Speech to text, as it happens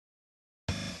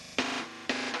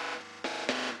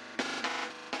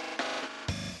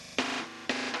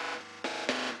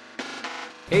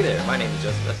Hey there, my name is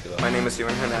Joseph Escobar. My name is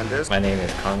Steven Hernandez. My name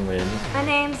is Kong Lin. My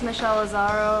name's Michelle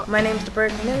Lazaro. My name's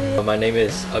DeBerg. My name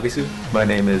is Abisu. My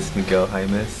name is Miguel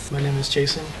Jaimes. My name is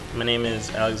Jason. My name is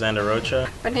Alexander Rocha.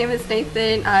 My name is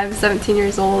Nathan. I'm 17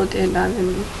 years old and I'm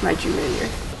in my junior year.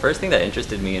 The first thing that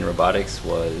interested me in robotics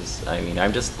was, I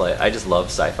just love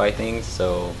sci-fi things.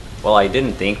 So while I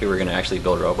didn't think we were going to actually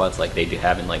build robots like they do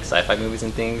have in like sci-fi movies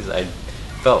and things, I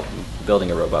felt building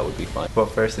a robot would be fun.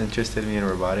 What first interested me in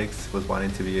robotics was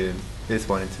wanting to be an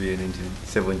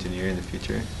civil engineer in the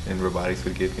future, and robotics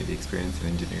would give me the experience in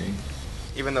engineering.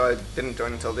 Even though I didn't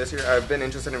join until this year, I've been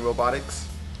interested in robotics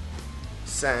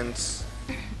since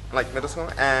like middle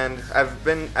school, and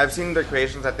I've seen the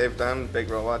creations that they've done, big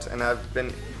robots, and I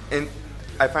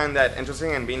find that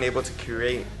interesting, and being able to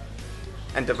create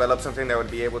and develop something that would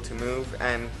be able to move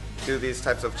and do these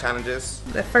types of challenges.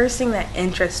 The first thing that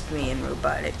interested me in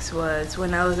robotics was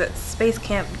when I was at space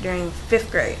camp during 5th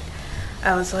grade.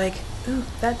 I was like, ooh,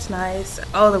 that's nice.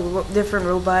 All the different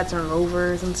robots and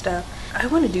rovers and stuff. I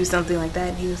want to do something like that.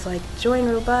 And he was like, join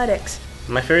robotics.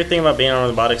 My favorite thing about being on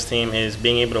the robotics team is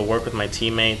being able to work with my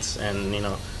teammates and,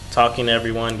 talking to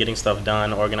everyone, getting stuff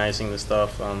done, organizing the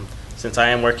stuff. Since I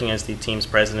am working as the team's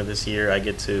president this year, I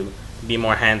get to be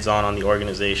more hands-on on the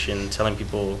organization, telling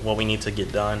people what we need to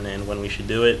get done and when we should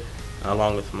do it,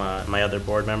 along with my other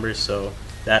board members. So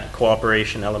that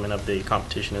cooperation element of the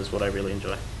competition is what I really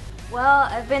enjoy. Well,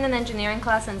 I've been in engineering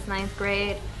class since 9th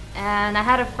grade, and I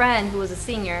had a friend who was a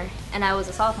senior, and I was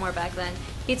a sophomore back then.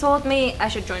 He told me I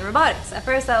should join robotics. At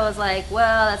first I was like,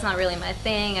 well, that's not really my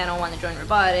thing. I don't want to join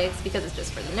robotics because it's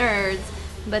just for the nerds.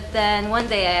 But then one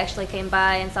day I actually came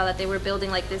by and saw that they were building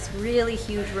like this really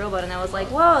huge robot, and I was like,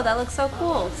 whoa, that looks so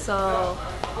cool. So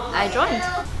I joined.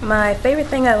 My favorite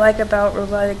thing I like about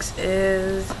robotics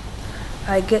is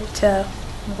I get to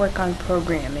work on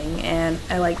programming, and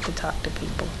I like to talk to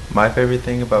people. My favorite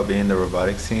thing about being the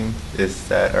robotics team is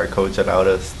that our coach allowed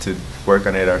us to work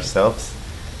on it ourselves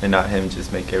and not him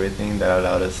just make everything. That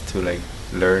allowed us to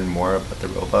learn more about the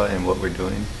robot and what we're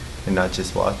doing and not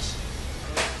just watch.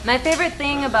 My favorite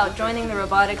thing about joining the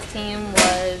robotics team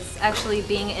was actually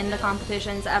being in the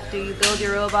competitions after you build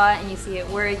your robot and you see it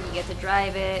work, you get to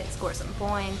drive it, score some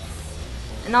points.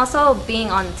 And also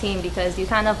being on the team because you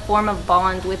kind of form a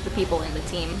bond with the people in the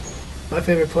team. My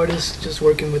favorite part is just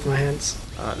working with my hands.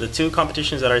 The two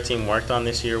competitions that our team worked on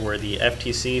this year were the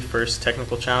FTC First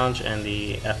Technical Challenge and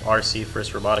the FRC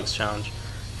First Robotics Challenge.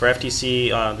 For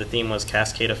FTC, the theme was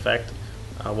Cascade Effect.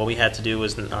 What we had to do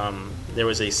was there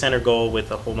was a center goal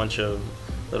with a whole bunch of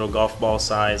little golf ball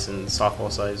size and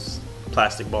softball size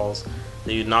plastic balls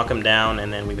that you'd knock them down,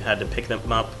 and then we had to pick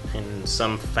them up in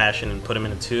some fashion and put them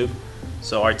in a tube.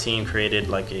 So our team created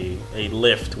like a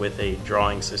lift with a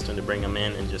drawing system to bring them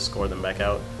in and just score them back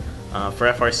out.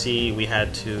 For FRC, we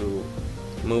had to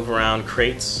move around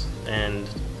crates and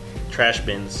trash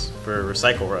bins for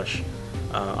Recycle Rush.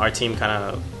 Our team kind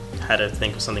of had to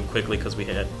think of something quickly because we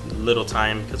had little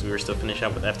time because we were still finishing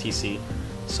up with FTC.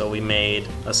 So we made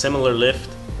a similar lift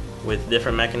with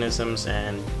different mechanisms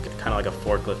and kind of like a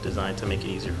forklift design to make it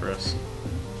easier for us.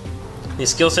 The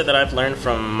skill set that I've learned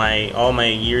from all my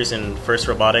years in FIRST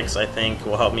Robotics, I think,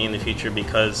 will help me in the future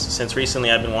because since recently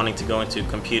I've been wanting to go into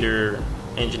computer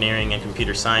engineering and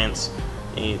computer science,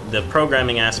 the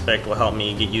programming aspect will help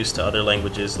me get used to other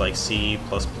languages like C++,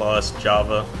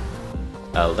 Java.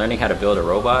 Learning how to build a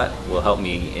robot will help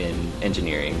me in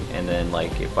engineering, and then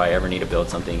if I ever need to build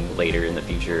something later in the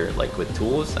future, with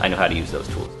tools, I know how to use those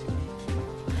tools.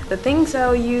 The things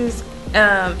I'll use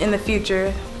in the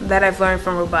future that I've learned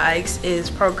from robotics is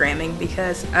programming,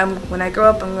 because when I grow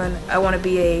up I want to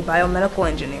be a biomedical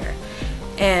engineer,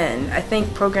 and I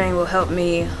think programming will help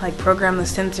me program the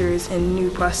sensors in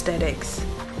new prosthetics.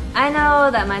 I know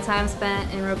that my time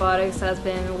spent in robotics has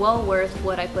been well worth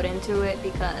what I put into it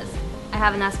because I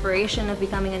have an aspiration of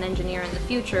becoming an engineer in the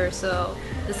future, so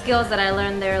the skills that I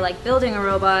learned there, like building a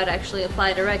robot, actually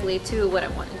apply directly to what I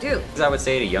want to do. I would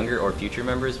say to younger or future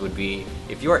members would be,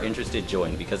 if you are interested,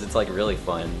 join, because it's really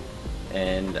fun.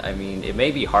 And I mean, it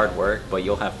may be hard work, but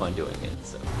you'll have fun doing it.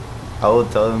 So I will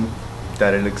tell them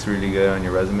that it looks really good on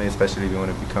your resume, especially if you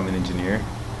want to become an engineer,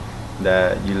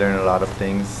 that you learn a lot of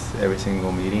things every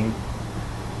single meeting.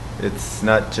 It's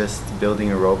not just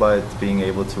building a robot, it's being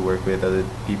able to work with other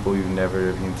people you've never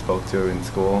even spoke to in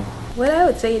school. What I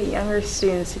would say to younger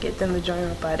students to get them to join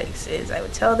robotics is I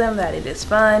would tell them that it is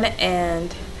fun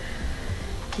and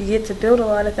you get to build a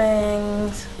lot of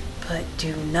things, but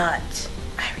do not,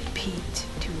 I repeat,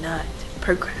 do not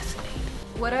procrastinate.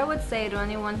 What I would say to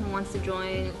anyone who wants to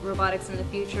join robotics in the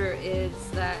future is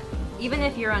that even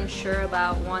if you're unsure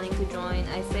about wanting to join,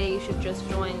 I say you should just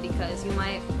join because you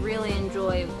might really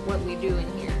enjoy what we do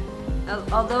in here.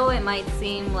 Although it might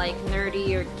seem like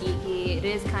nerdy or geeky, it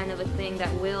is kind of a thing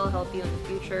that will help you in the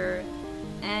future,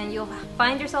 and you'll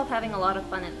find yourself having a lot of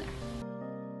fun in there.